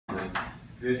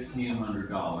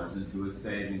$1,500 into a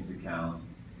savings account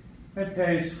that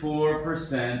pays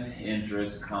 4%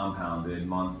 interest compounded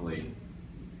monthly.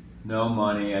 No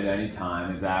money at any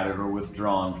time is added or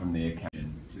withdrawn from the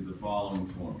account to the following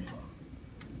formula.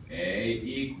 A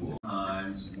equals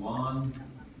times 1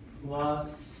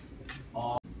 plus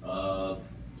R of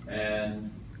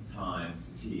n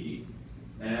times t.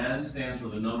 N stands for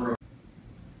the number of...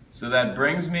 So that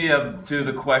brings me to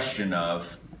the question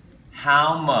of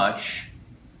how much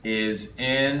is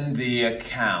in the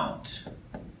account?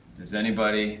 Does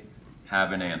anybody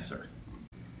have an answer?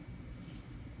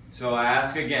 So I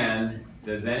ask again,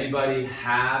 does anybody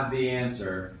have the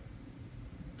answer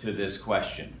to this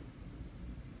question?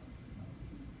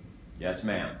 Yes,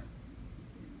 ma'am.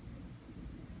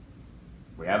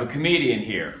 We have a comedian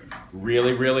here.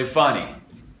 Really, really funny.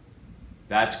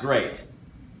 That's great.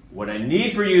 What I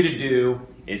need for you to do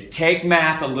is take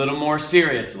math a little more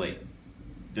seriously.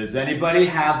 Does anybody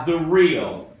have the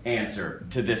real answer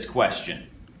to this question?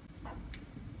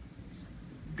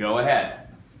 Go ahead.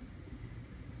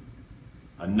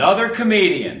 Another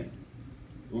comedian.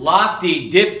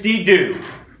 Lock-de-dip-de-doo.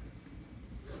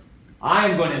 I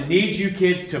am going to need you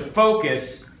kids to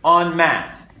focus on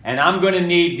math. And I'm going to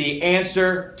need the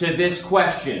answer to this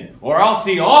question, or I'll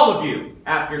see all of you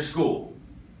after school.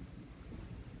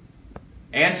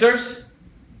 Answers?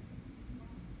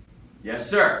 Yes,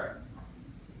 sir.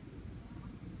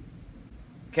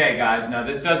 Okay, guys, now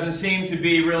this doesn't seem to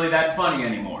be really that funny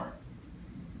anymore.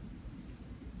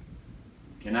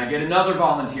 Can I get another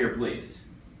volunteer, please?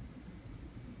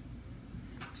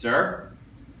 Sir?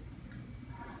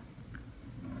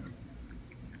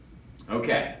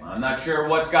 Okay, I'm not sure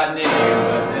what's gotten in here,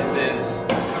 but this is...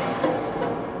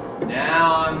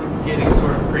 Now I'm getting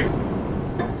sort of creepy.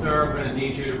 Sir, I'm going to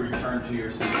need you to return to your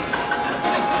seat. I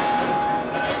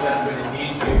said I'm going to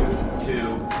need you to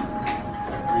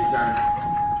return.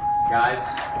 Guys,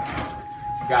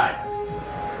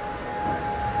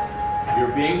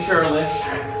 you're being churlish.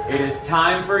 It is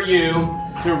time for you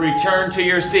to return to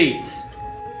your seats.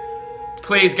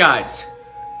 Please, guys.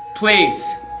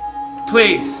 Please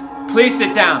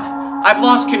sit down. I've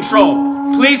lost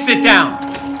control. Please sit down.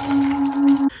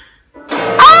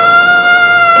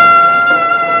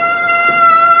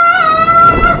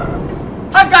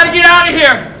 I've got to get out of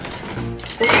here.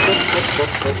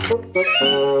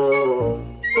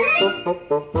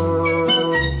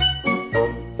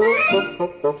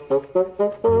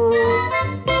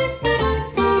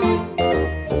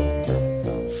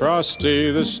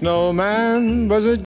 Frosty the Snowman was a